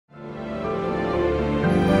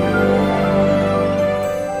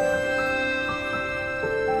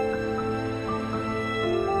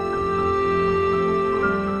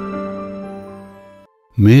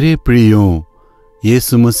मेरे प्रियो,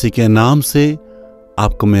 यीशु मसीह के नाम से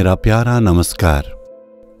आपको मेरा प्यारा नमस्कार।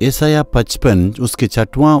 यशायाह 55 उसके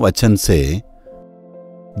 6वां वचन से,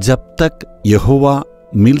 जब तक यहोवा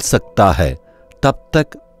मिल सकता है तब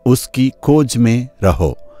तक उसकी खोज में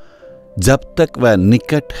रहो, जब तक वह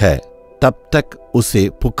निकट है तब तक उसे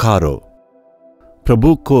पुकारो।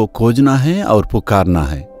 प्रभु को खोजना है और पुकारना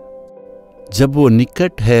है। जब वो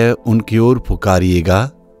निकट है उनकी ओर पुकारिएगा,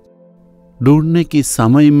 ढूंढने के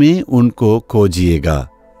समय में उनको खोजिएगा।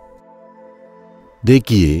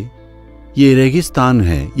 देखिए, ये रेगिस्तान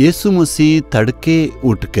है। यीशु मसीह तड़के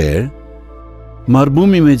उठकर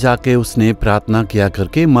मरुभूमि में जाके उसने प्रार्थना किया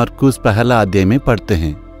करके मरकुस पहला अध्याय में पढ़ते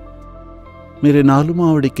हैं। मेरे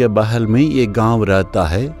नालुमावड़ी के बहल में ये गांव रहता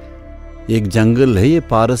है, एक जंगल है, ये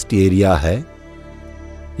फॉरेस्ट एरिया है,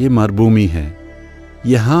 ये मरुभूमि है।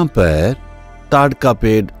 यहाँ पर ताड़ का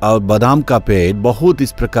पेड़ और बादाम का पेड़ बहुत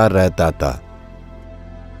इस प्रकार रहता था।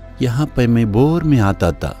 यहाँ पर मैं भोर में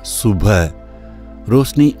आता था। सुबह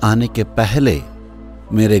रोशनी आने के पहले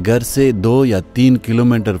मेरे घर से 2 या 3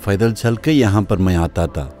 किलोमीटर पैदल चल के यहाँ पर मैं आता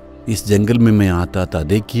था। इस जंगल में मैं आता था।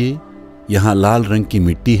 देखिए, यहाँ लाल रंग की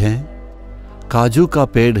मिट्टी है, काजू का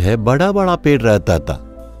पेड़ है, बड़ा बड़ा पेड़ रहता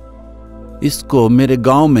था। इसको मेरे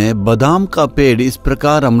गांव में बादाम का पेड़ इस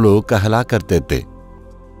प्रकार हम लोग कहला करते थे।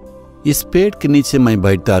 इस पेड़ के नीचे मैं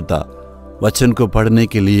बैठता था वचन को पढ़ने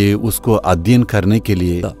के लिए, उसको अध्ययन करने के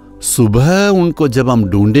लिए। सुबह उनको जब हम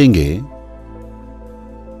ढूंढेंगे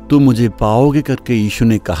तो मुझे पाओगे करके यीशु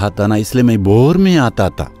ने कहा था ना, इसलिए मैं भोर में आता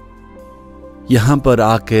था। यहाँ पर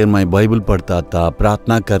आकर मैं बाइबल पढ़ता था,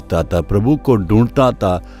 प्रार्थना करता था, प्रभु को ढूंढता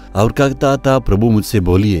था और कहता था, प्रभु मुझसे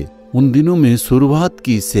बोलिए। उन दिनों में शुरुआत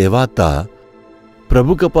की सेवा था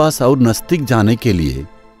प्रभु के पास और नजदीक जाने के लिए।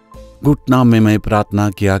 घुटना में मैं प्रार्थना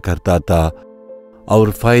किया करता था और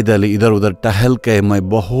पैदल इधर उधर टहल के मैं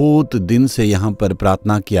बहुत दिन से यहाँ पर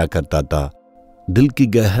प्रार्थना किया करता था। दिल की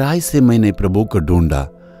गहराई से मैंने प्रभु को ढूंढा।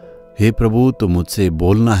 हे प्रभु, तो मुझसे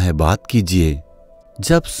बोलना है, बात कीजिए।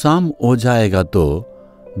 जब शाम हो जाएगा तो,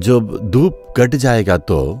 जब धूप घट जाएगा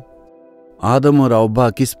तो आदम और हव्वा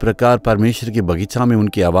किस प्रकार परमेश्वर के बगीचा में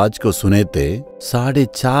उनकी आवाज को सुने थे।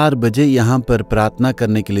 4:30 बजे यहाँ पर प्रार्थना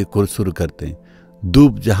करने के लिए शुरू करते हैं।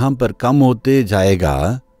 धूप जहां पर कम होते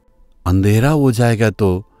जाएगा, अंधेरा हो जाएगा,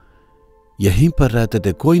 तो यहीं पर रहते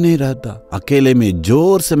थे, कोई नहीं रहता। अकेले में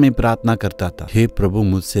जोर से मैं प्रार्थना करता था। हे प्रभु,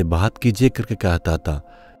 मुझसे बात कीजिए करके कहता था।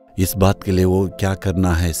 इस बात के लिए वो क्या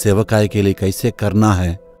करना है, सेवकाई के लिए कैसे करना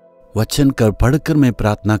है, वचन कर पढ़कर मैं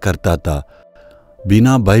प्रार्थना करता था।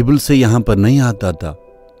 बिना बाइबल से यहाँ पर नहीं आता था।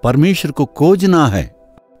 परमेश्वर को खोजना है।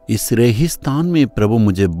 इस रेगिस्तान में प्रभु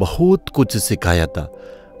मुझे बहुत कुछ सिखाया था।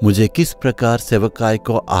 मुझे किस प्रकार सेवकाई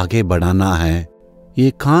को आगे बढ़ाना है।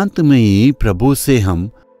 एकांत में ही प्रभु से हम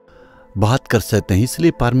बात कर सकते हैं।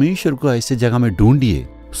 इसलिए परमेश्वर को ऐसे जगह में ढूंढिए।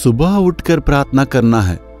 सुबह उठकर प्रार्थना करना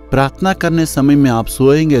है। प्रार्थना करने समय में आप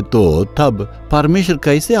सोएंगे तो तब परमेश्वर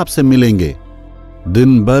कैसे आपसे मिलेंगे।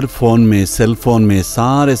 दिन भर फोन में, सेल फोन में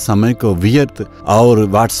सारे समय को व्यर्थ और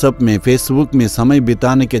व्हाट्सएप में, फेसबुक में समय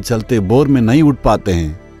बिताने के चलते बोर में नहीं उठ पाते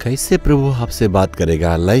हैं। कैसे प्रभु आपसे बात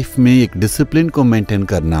करेगा। लाइफ में एक डिसिप्लिन को मेंटेन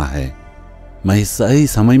करना है। मैं सही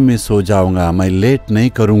समय में सो जाऊंगा, मैं लेट नहीं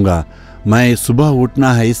करूंगा, मैं सुबह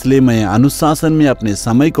उठना है, इसलिए मैं अनुशासन में अपने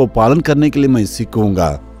समय को पालन करने के लिए मैं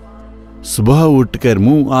सीखूंगा। सुबह उठकर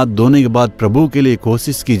मुंह हाथ धोने के बाद प्रभु के लिए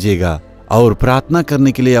कोशिश कीजिएगा और प्रार्थना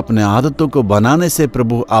करने के लिए अपने आदतों को बनाने से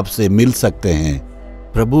प्रभु आपसे मिल सकते हैं।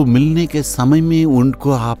 प्रभु मिलने के समय में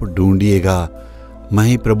उनको आप ढूंढिएगा।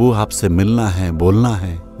 मैं प्रभु आपसे मिलना है, बोलना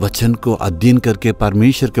है। वचन को अध्ययन करके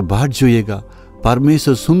परमेश्वर के बाट जोइएगा।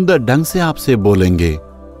 परमेश्वर सुंदर ढंग से आपसे बोलेंगे।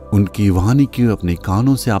 उनकी वाणी की अपने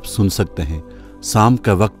कानों से आप सुन सकते हैं। शाम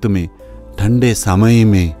का वक्त में, ठंडे समय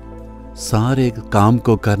में, सारे काम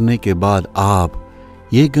को करने के बाद आप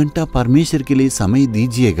 1 घंटा परमेश्वर के लिए समय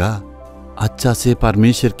दीजिएगा। अच्छा से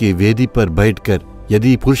परमेश्वर की वेदी पर बैठकर,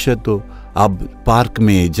 यदि पुरुष है तो आप पार्क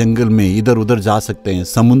में, जंगल में इधर उधर जा सकते हैं,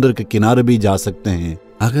 समुद्र के किनारे भी जा सकते हैं।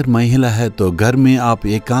 अगर महिला है तो घर में आप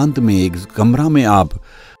एकांत में एक कमरा में आप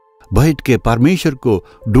बैठ के परमेश्वर को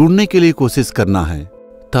ढूंढने के लिए कोशिश करना है।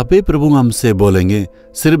 तभी प्रभु हमसे बोलेंगे।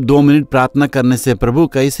 सिर्फ 2 मिनट प्रार्थना करने से प्रभु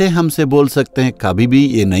कैसे हमसे बोल सकते हैं? कभी भी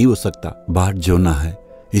ये नहीं हो सकता। बाट जोना है।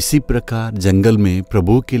 इसी प्रकार जंगल में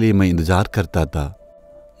प्रभु के लिए मैं इंतजार करता था।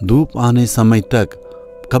 धूप आने समय तक,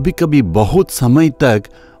 कभी कभी बहुत समय तक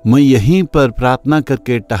मैं यहीं पर प्रार्थना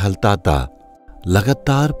करके टहलता था।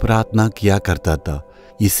 लगातार प्रार्थना किया करता था।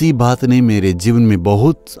 इसी बात ने मेरे जीवन में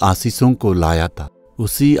बहुत आशीषों को लाया था।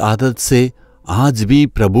 उसी आदत से आज भी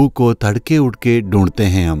प्रभु को तड़के उठ के ढूंढते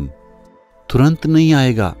हैं हम। तुरंत नहीं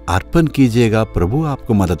आएगा, अर्पण कीजिएगा, प्रभु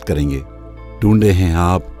आपको मदद करेंगे। ढूंढे हैं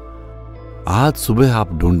आप, आज सुबह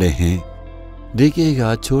आप ढूंढे हैं।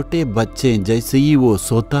 देखिएगा, छोटे बच्चे जैसे ही वो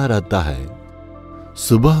सोता रहता है,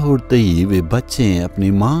 सुबह उठते ही वे बच्चे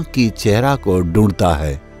अपनी माँ की चेहरा को ढूंढता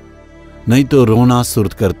है, नहीं तो रोना शुरू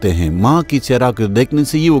करते हैं। माँ की चेहरा को देखने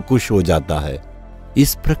से ही वो खुश हो जाता है।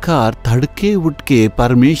 इस प्रकार तड़के उठ के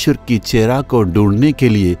परमेश्वर की चेहरा को ढूंढने के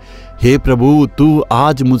लिए, हे प्रभु तू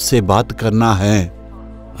आज मुझसे बात करना है,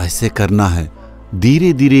 ऐसे करना है।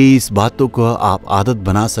 धीरे धीरे इस बातों को आप आदत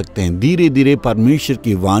बना सकते हैं। धीरे धीरे परमेश्वर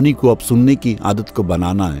की वाणी को आप सुनने की आदत को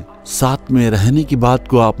बनाना है। साथ में रहने की बात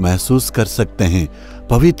को आप महसूस कर सकते हैं।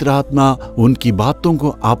 पवित्र आत्मा उनकी बातों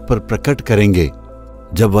को आप पर प्रकट करेंगे।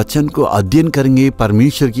 जब वचन को अध्ययन करेंगे,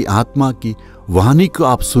 परमेश्वर की आत्मा की वाणी को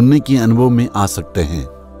आप सुनने के अनुभव में आ सकते हैं।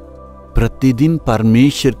 प्रतिदिन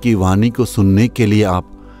परमेश्वर की वाणी को सुनने के लिए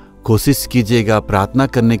आप कोशिश कीजिएगा, प्रार्थना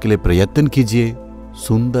करने के लिए प्रयत्न कीजिए।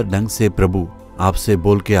 सुंदर ढंग से प्रभु आपसे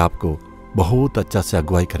बोल के आपको बहुत अच्छा से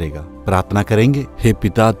अगुवाई करेगा। प्रार्थना करेंगे। हे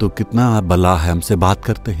पिता, तू कितना भला है, हमसे बात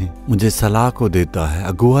करते हैं, मुझे सलाह को देता है,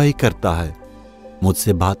 अगुवाई करता है।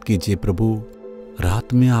 मुझसे बात कीजिए प्रभु।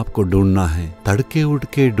 रात में आपको ढूंढना है, तड़के उठ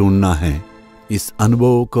के ढूंढना है। इस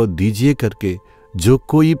अनुभव को दीजिए करके जो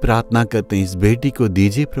कोई प्रार्थना करते हैं, इस बेटी को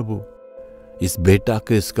दीजिए प्रभु। इस बेटा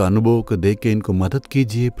को इसका अनुभव को दे के इनको मदद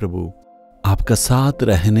कीजिए प्रभु। आपका साथ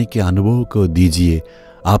रहने के अनुभव को दीजिए।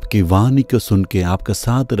 आपकी वाणी को सुन के आपका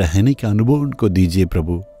साथ रहने के अनुभव उनको दीजिए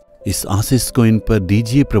प्रभु। इस आशीष को इन पर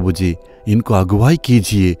दीजिए प्रभु जी। इनको अगुवाई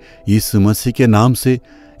कीजिए। यीशु मसीह के नाम से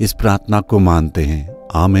इस प्रार्थना को मानते हैं।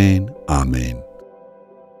 आमीन, आमीन।